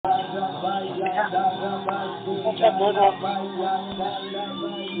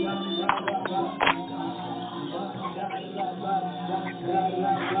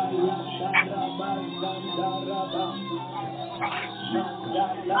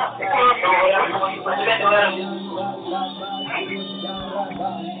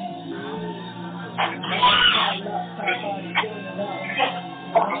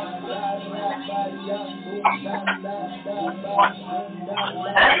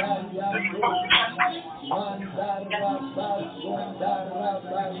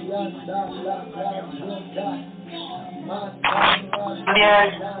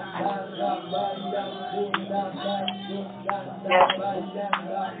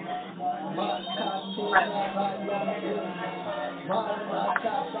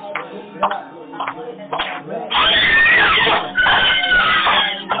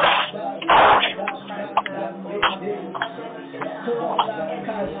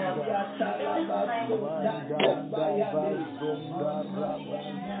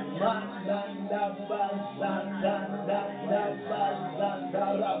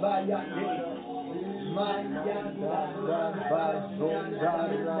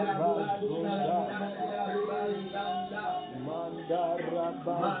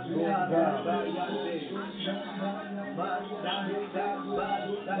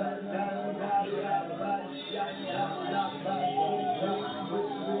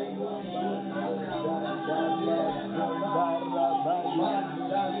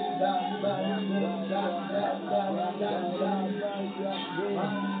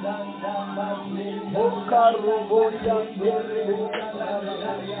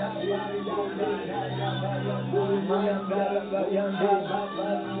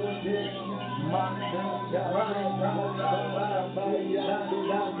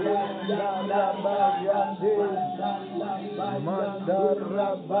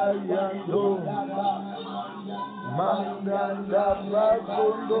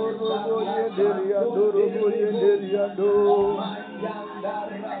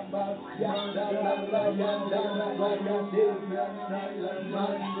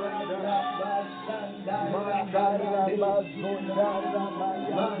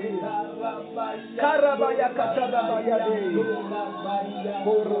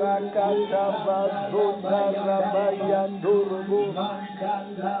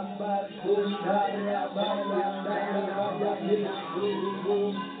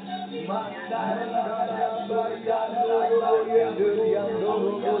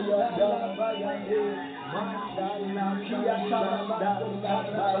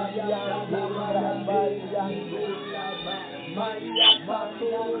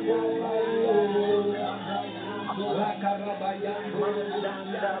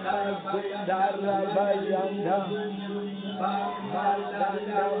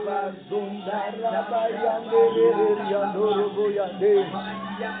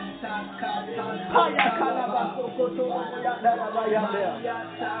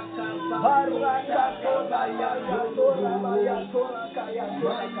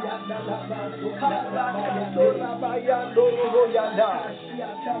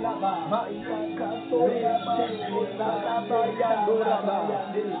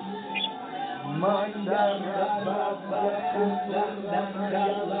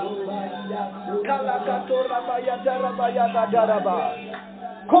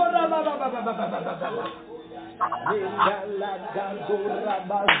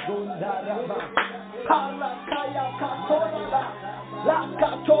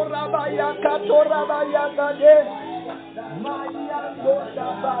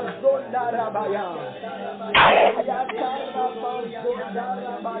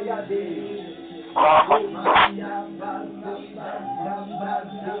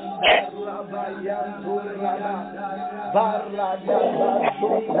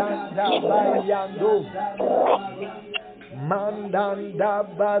Mandanda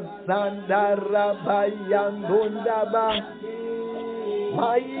basanda rabayandunda ba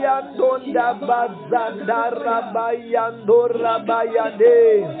mayandunda basanda rabayandura bayande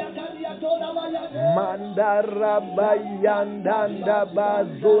mandara bayandanda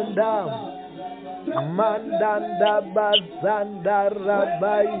bazunda mandanda basanda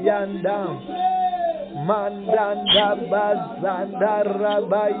rabayanda mandanda basanda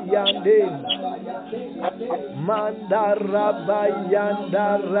rabayande mandara bayanda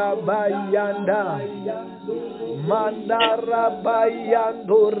rabayanda mandara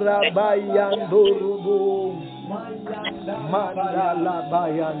bayandura bayanduru mandala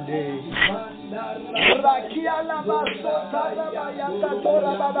bayande rakia la basota rabayanda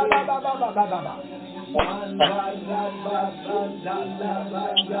tora baba baba baba baba mandara basanda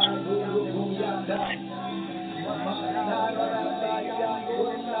rabayanduru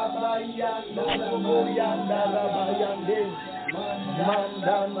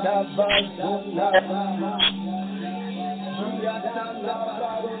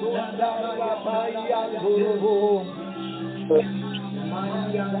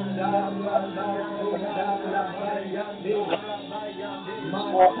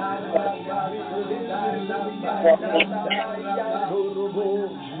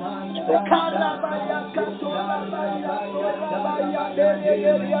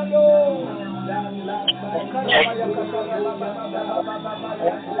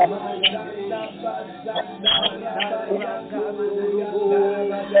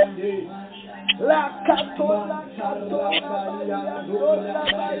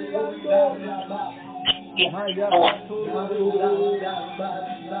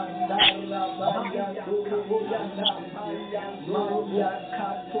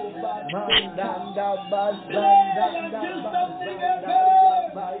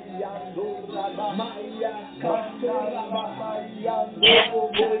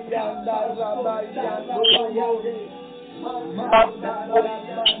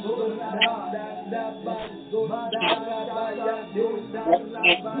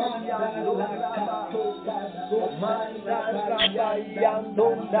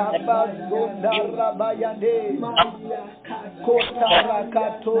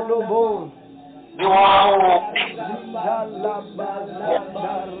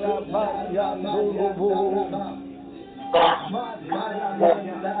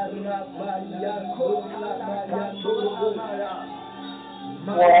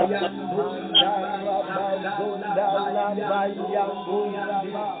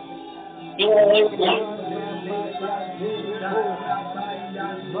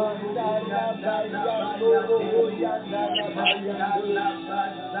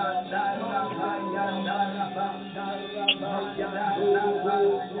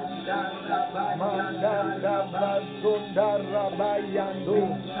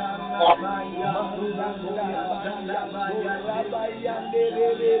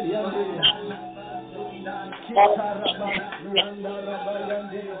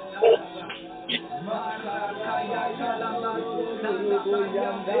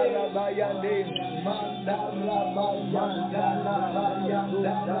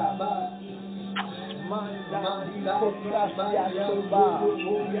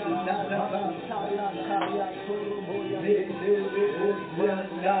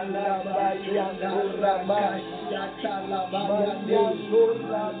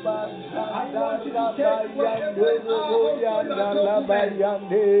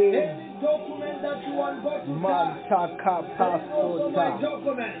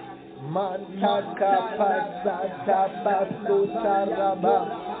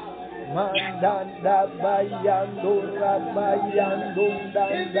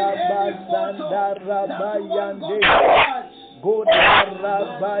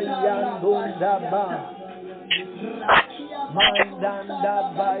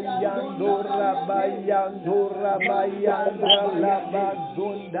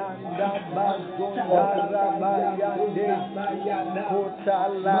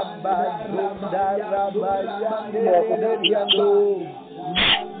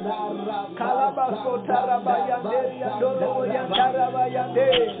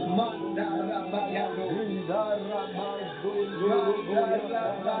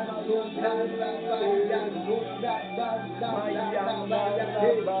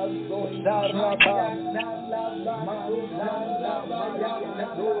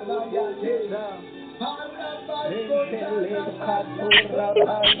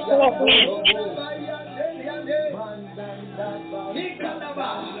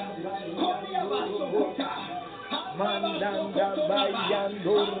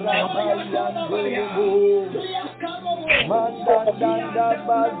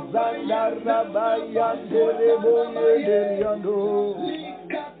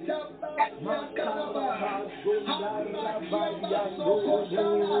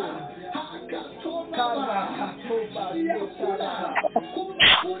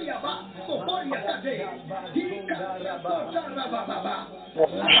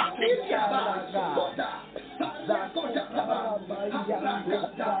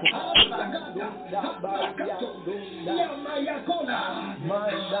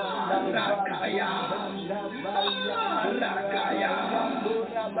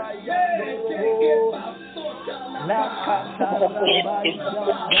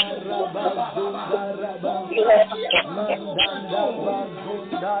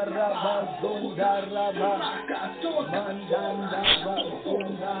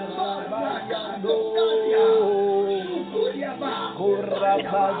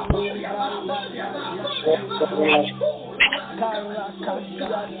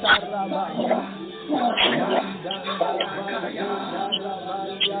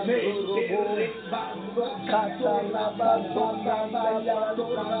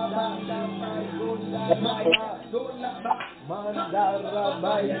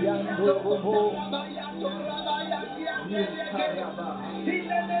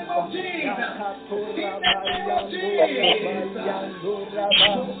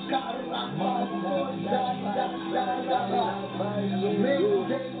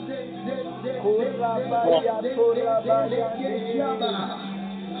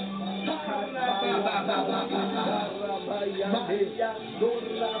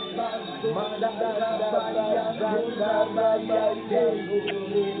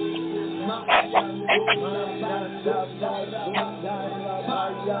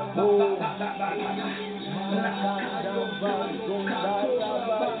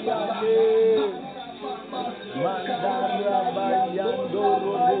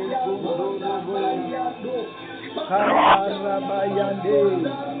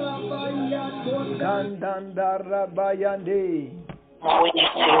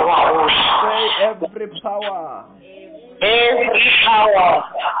Every power,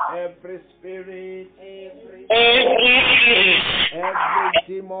 every spirit, every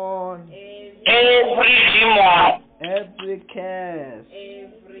demon, every curse,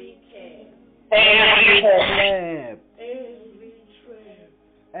 every trap,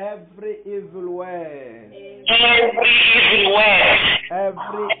 every evil word,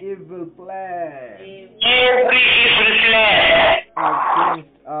 every evil plan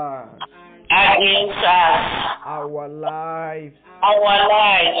against us, our lives,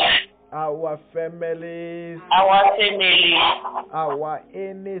 our families, our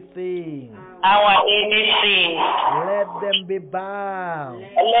anything, let them be bound.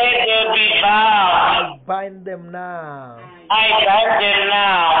 I bind them now.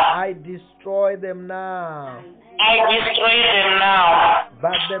 I destroy them now.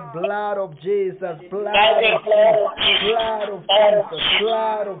 But the blood of Jesus, blood of Jesus,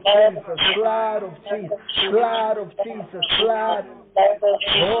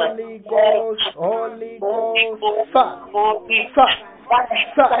 Holy Ghost,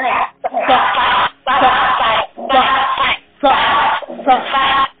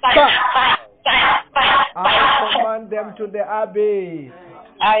 I command them to the abyss.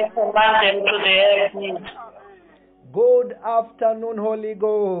 Good afternoon, Holy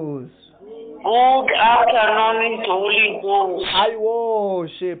Ghost. Good afternoon, Holy Ghost. I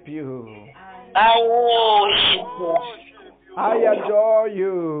worship you. I worship you. I adore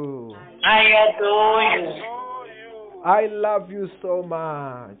you. I adore you. I love you so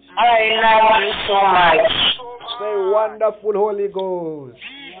much. I love you so much. Say, wonderful Holy Ghost.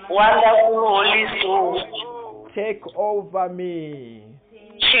 Wonderful Holy Ghost. Take over me.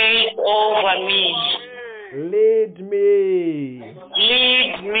 Take over me. Lead me.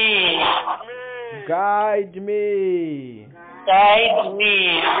 Lead me. Guide me. Guide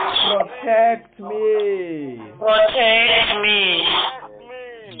me. Protect me. Protect me.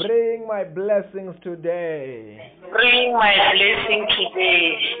 Bring my blessings today. Bring my blessing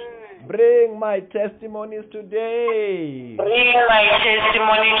today. Bring my testimonies today. Bring my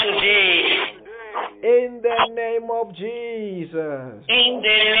testimony today. In the name of Jesus. In the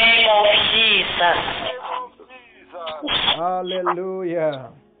name of Jesus. Hallelujah.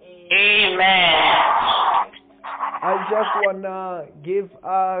 Amen. I just want to give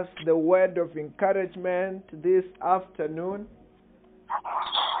us the word of encouragement this afternoon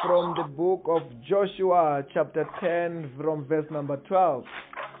from the book of Joshua chapter 10 from verse number 12.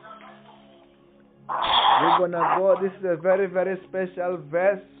 We're going to go, this is a very, very special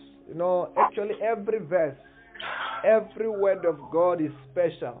verse. You know, actually every verse, every word of God is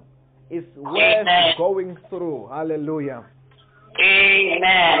special. It's worth going through. Hallelujah.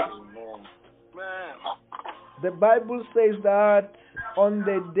 Amen. The Bible says that on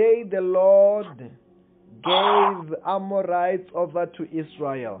the day the Lord gave Amorites over to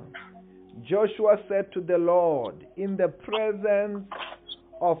Israel, Joshua said to the Lord in the presence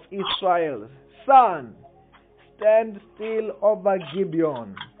of Israel, Sun, stand still over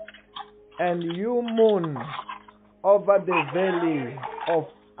Gibeon, and you, moon, over the valley of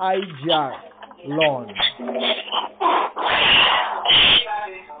Aijalon.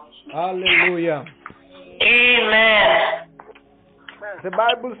 Hallelujah. Amen. The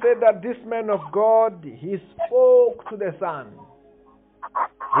Bible said that this man of God, he spoke to the sun.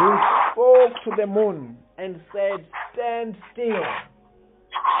 He spoke to the moon and said, stand still.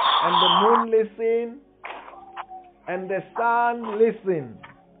 And the moon listened, And the son listened.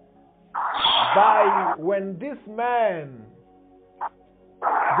 When this man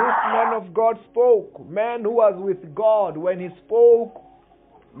of God spoke, man who was with God, when he spoke,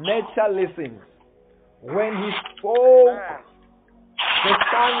 nature listens. When he spoke, the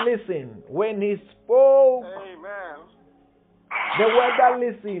sun listened. When he spoke, the weather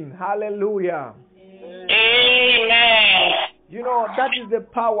listened. Hallelujah. Amen. You know, that is the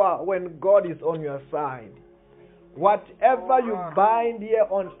power when God is on your side. Whatever you bind here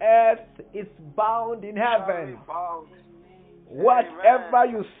on earth is bound in heaven. Whatever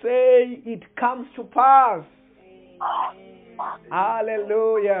you say, it comes to pass.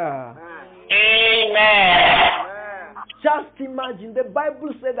 Hallelujah. Amen. Just imagine, the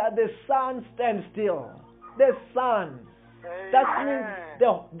Bible said that the sun stands still. The sun. That means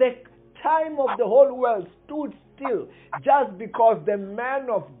the time of the whole world stood still just because the man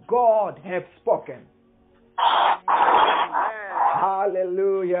of God have spoken.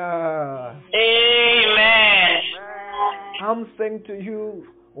 Hallelujah. Amen. I'm saying to you,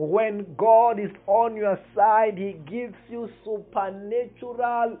 when God is on your side, He gives you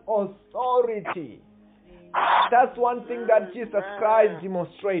supernatural authority. That's one thing that Jesus Christ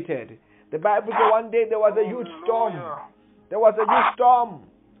demonstrated. The Bible said one day there was a huge storm. There was a huge storm.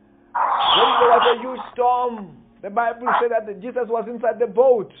 When there was a huge storm, the Bible said that Jesus was inside the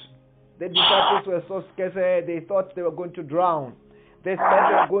boat. The disciples were so scared, they thought they were going to drown. They said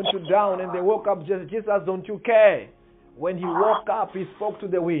they were going to drown, and they woke up, Jesus, don't you care? When he woke up, he spoke to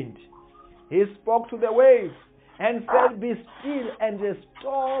the wind. He spoke to the waves and said, be still, and the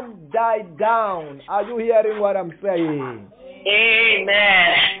storm died down. Are you hearing what I'm saying?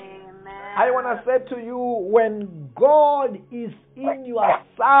 Amen. I want to say to you, when God is in your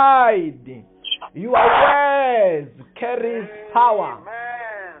side, your words carries power.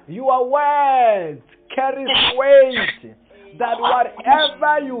 Your words carries weight. That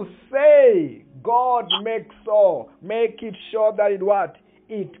whatever you say, God makes so. Make it sure that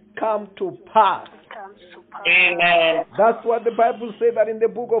it come to pass. Amen. That's what the Bible says that in the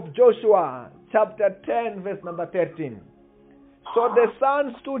book of Joshua, chapter 10, verse number 13. So the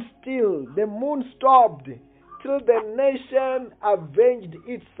sun stood still, the moon stopped, till the nation avenged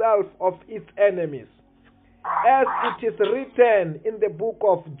itself of its enemies. As it is written in the book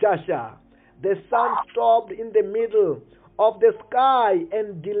of Joshua, the sun stopped in the middle of the sky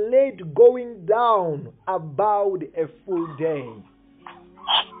and delayed going down about a full day.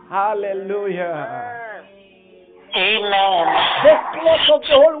 Hallelujah. Amen. The clock of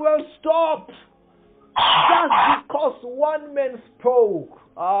the whole world stopped just because one man spoke.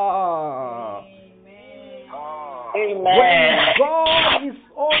 Amen. When God is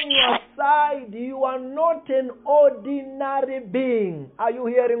on your side, you are not an ordinary being. Are you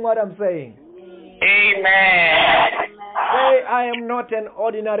hearing what I'm saying? Amen. Say, I am not an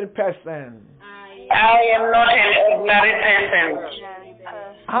ordinary person. I am not an ordinary person.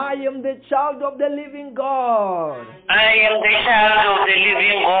 I am the child of the living God. I am the child of the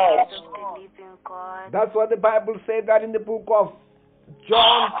living God. That's what the Bible said that in the book of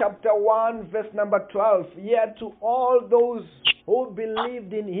John chapter 1 verse number 12. Yet to all those who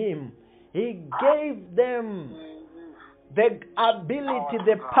believed in him, he gave them the ability,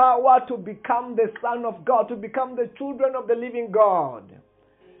 the power to become the Son of God, to become the children of the living God.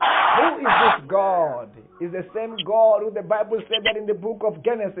 Who is this God? Is the same God who the Bible said that in the book of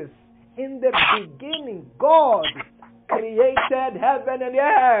Genesis. In the beginning, God created heaven and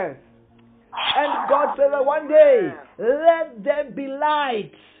earth. And God said that one day, let there be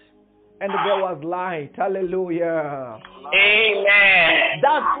light. And there was light. Hallelujah. Amen.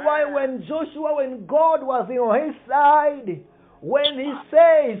 That's why when God was on his side, when he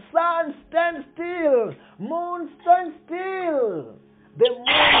says, sun stand still, moon stand still, the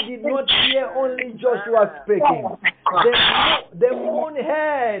moon did not hear only Joshua speaking. The moon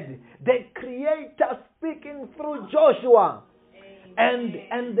heard the Creator speaking through Joshua. And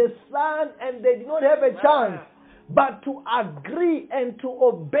the sun, and they did not have a chance but to agree and to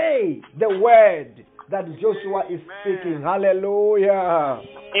obey the word that Joshua is speaking. Hallelujah.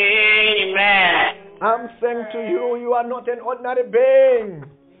 Amen. I'm saying to you, you are not an ordinary being.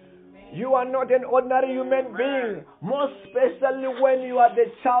 You are not an ordinary human being. More especially when you are the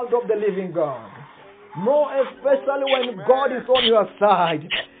child of the living God. More especially when God is on your side.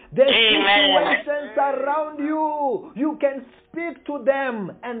 The situations around you, you can speak to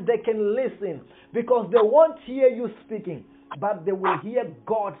them and they can listen because they won't hear you speaking, but they will hear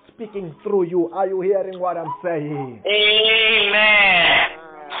God speaking through you. Are you hearing what I'm saying? Amen.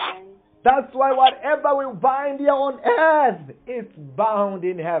 That's why whatever we bind here on earth is bound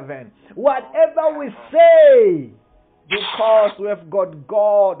in heaven. Whatever we say because we have got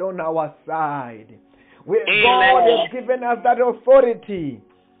God on our side. God has given us that authority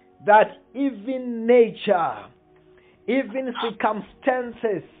that even nature, even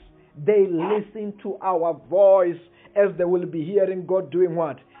circumstances, they listen to our voice as they will be hearing God doing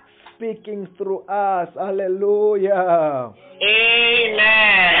what? Speaking through us. Hallelujah.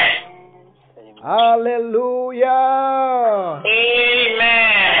 Amen. Hallelujah.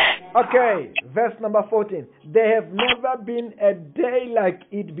 Amen. Okay, verse number 14. There have never been a day like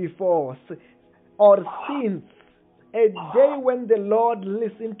it before, or since, a day when the Lord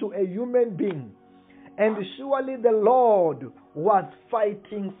listened to a human being. And surely the Lord was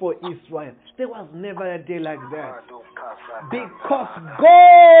fighting for Israel. There was never a day like that. Because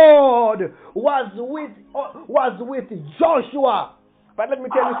God was with Joshua. But let me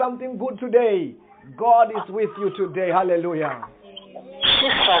tell you something good today. God is with you today. Hallelujah.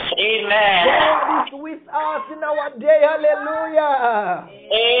 Jesus. Amen. God is with us in our day. Hallelujah.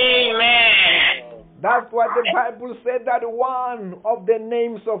 Amen. That's what the Bible said, that one of the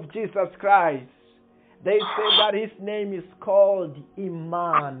names of Jesus Christ, they say that his name is called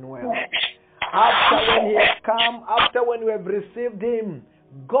Emmanuel. After when he has come, after when we have received him,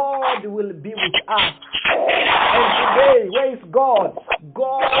 God will be with us. And today, where is God?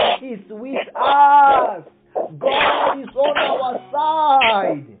 God is with us. God is on our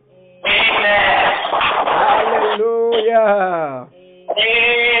side. Amen. Hallelujah.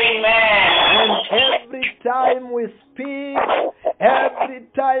 Amen. And every time we speak, every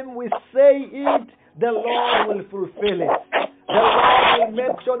time we say it, the Lord will fulfill it. The Lord will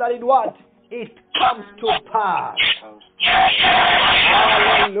make sure that it comes to pass.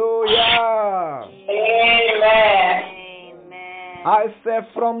 Hallelujah. Amen. I say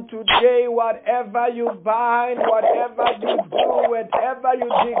from today, whatever you bind, whatever you do, whatever you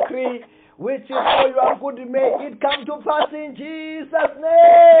decree, which is for your good, may it come to pass in Jesus'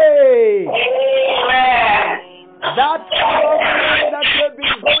 name. Amen. That problem that you've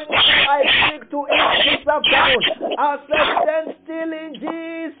been going through, I speak to it this afternoon. I say, stand still in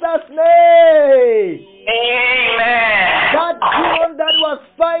Jesus' name. Amen. That demon that was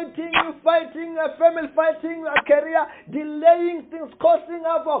fighting you, fighting a family, fighting a career, delaying things, causing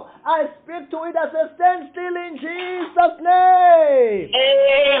havoc, I speak to it. I say, stand still in Jesus' name.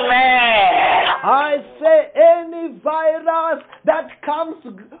 Amen. I say, any virus that comes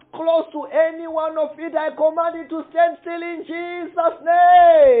close to any one of it, I command it to stand still in Jesus'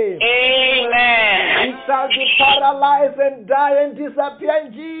 name. Amen. It shall be paralyzed and die and disappear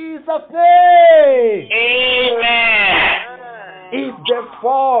in Jesus' name. Amen. If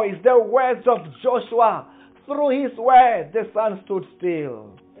therefore is the words of Joshua, through his word the sun stood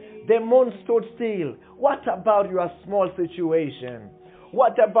still, the moon stood still. What about your small situation?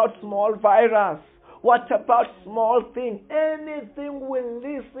 What about small virus? What about small thing? Anything will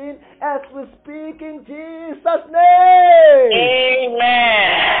listen as we speak in Jesus' name. Amen.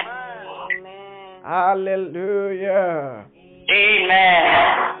 Hallelujah. Amen.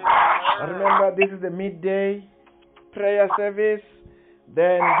 Remember, this is the midday prayer service.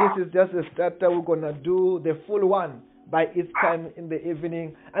 Then this is just the starter. We're going to do the full one by its time in the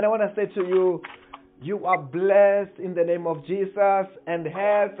evening. And I want to say to you, you are blessed in the name of Jesus, and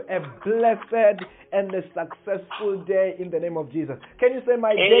have a blessed and a successful day in the name of Jesus. Can you say,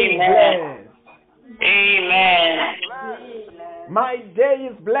 my day is blessed? Amen. My day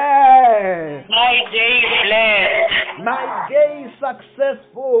is blessed. My day is blessed. My day is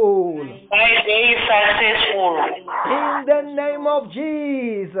successful. My day is successful. In the name of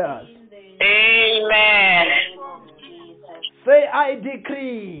Jesus. Amen. Say, I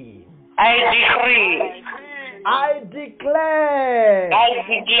decree. I decree. I declare. I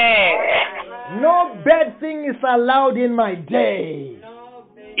declare. No bad thing is allowed in my day.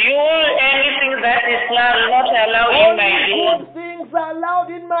 Anything that is not allowed in my day. Good things are allowed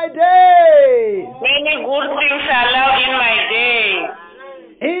in my day. Many good things are allowed in my day.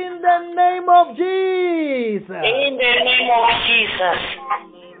 In the name of Jesus. In the name of Jesus.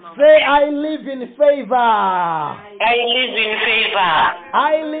 Say, I live in favor. I live in favor.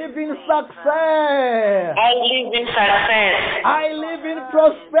 I live in success. I live in success. I live in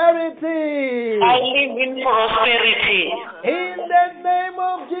prosperity. I live in prosperity. In the name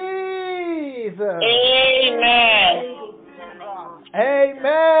of Jesus. Amen.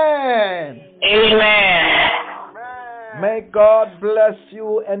 Amen. Amen. May God bless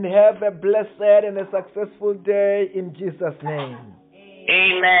you and have a blessed and a successful day in Jesus' name.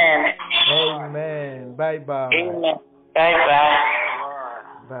 Amen. Amen. Bye-bye. Amen. Bye-bye.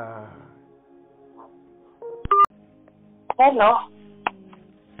 Bye. Hello.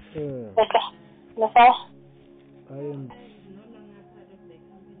 am.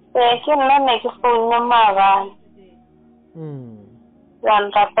 Ke nna ne ke founa maabane. Ya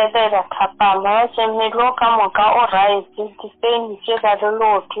ntapelela thapama ya semelo ka moka o right difeng tse ka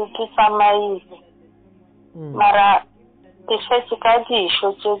lelotho ke tsamaile. Mara ke fetse ka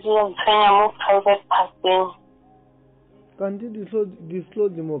dišo tse di ntshwenya mo private parteng. Kanti dislo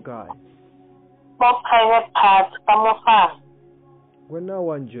di mo kae? Mo private part ka mofang. Wena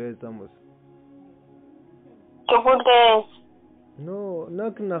wa njwetsa mos. Ke boletse. No,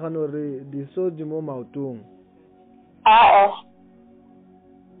 nna ke nagana gore dislo di mo maotong.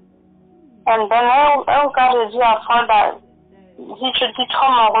 And then I got a job for that. He should be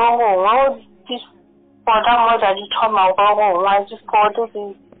told my wrong. This for that mother, he told my wrong. I just called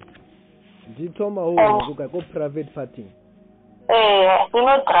it. Di thoma ho go private party. You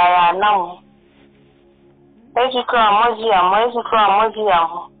know, try now.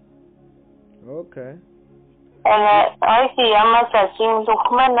 Okay. And I see I'm not seeing the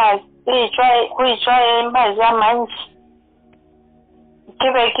woman. We try and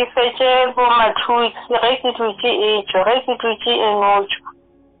ke fetse bo ma 2 weeks re ke dutse enojo.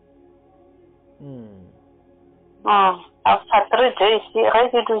 After 3 days re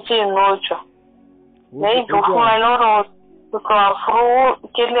ke dutse enojo. Ne go fumana ro go fru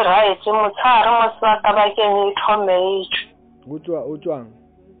ke le right motshare mo sa ka ba ke ni thome ejo. O tswang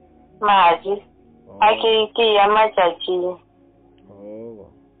maji a ke ya matjatji.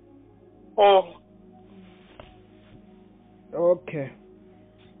 Okay.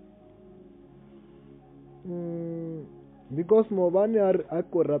 Because Mobani are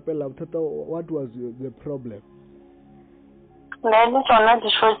rapela, what was the problem? Nene tsona di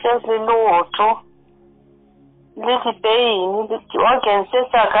shotse le loto le di pain di organs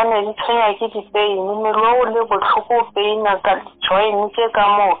tsa ka ne di tshwenya ke di pain melo le botlhoko pain ka join tse ka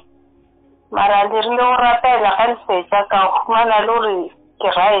mo mara le re o rapela ga lefetsa ka khumana le re ke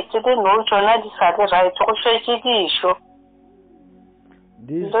right di no tsona di sa le right go shetse di sho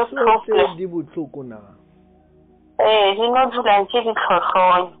di botlhoko na. Di no dula ntse di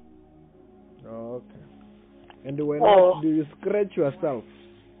tlhotlhonya. Okay. And when do you scratch yourself?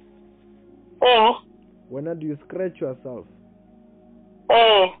 When do you scratch yourself?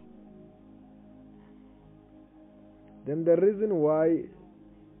 Then the reason why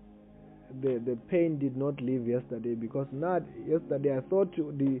the pain did not leave yesterday, because not yesterday I thought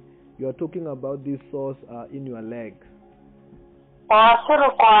you are talking about these sores in your leg.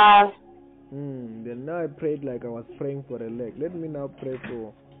 Then now I prayed like I was praying for a leg. Let me now pray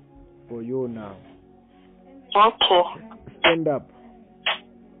for you now. Okay. Stand up.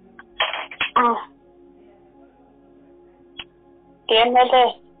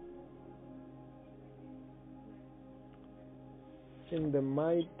 In the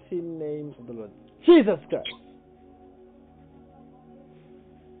mighty name of the Lord Jesus Christ,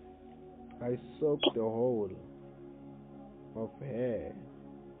 I soak the whole of hair,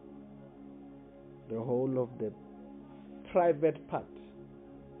 the whole of the private part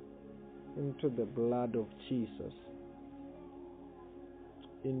into the blood of Jesus,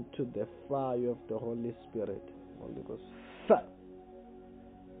 into the fire of the Holy Spirit. Holy Ghost.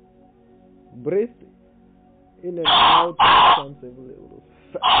 Breathe in and out.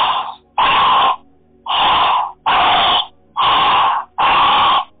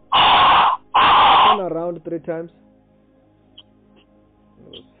 Turn around 3 times.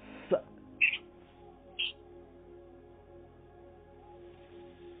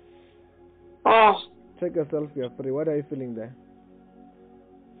 Check yourself, you're free. What are you feeling there?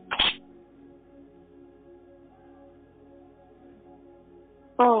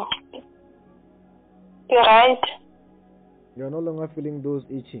 You're right. You're no longer feeling those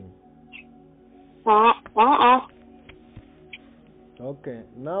itching. Okay.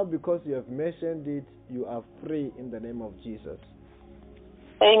 Now because you have mentioned it, you are free in the name of Jesus.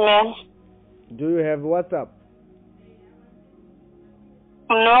 Amen. Do you have WhatsApp?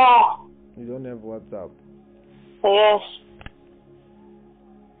 No. You don't have WhatsApp? Yes.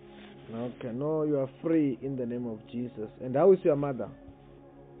 Okay. No, you are free in the name of Jesus. And how is your mother?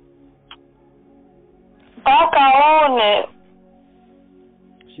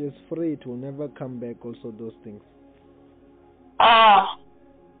 She is free. It will never come back. Also those things.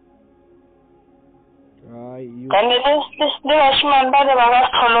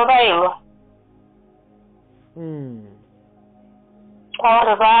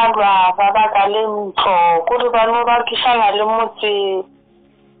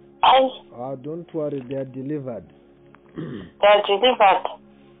 Don't worry, they are delivered. They are delivered.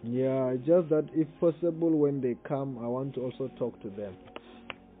 Yeah, just that if possible when they come, I want to also talk to them.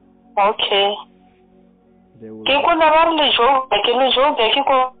 Okay. They will Ke go la ba re le Joburg, ke le Joburg ke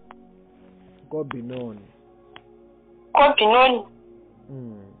go Benoni. ko Benoni.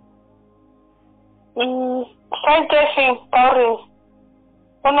 Site efeng ka gore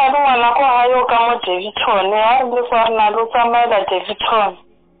go na le ngwana ko gae o ka mo Daveyton, ha re le fa re na le o tsamaela Daveyton.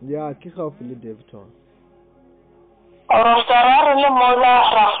 Yeah, ke gaufi le Daveyton. Or sa re le mola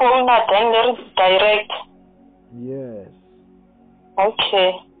ra founa then le re direct. Yes.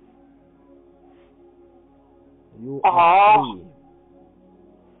 Okay. You are free.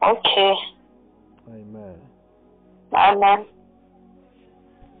 Okay. Amen. Amen.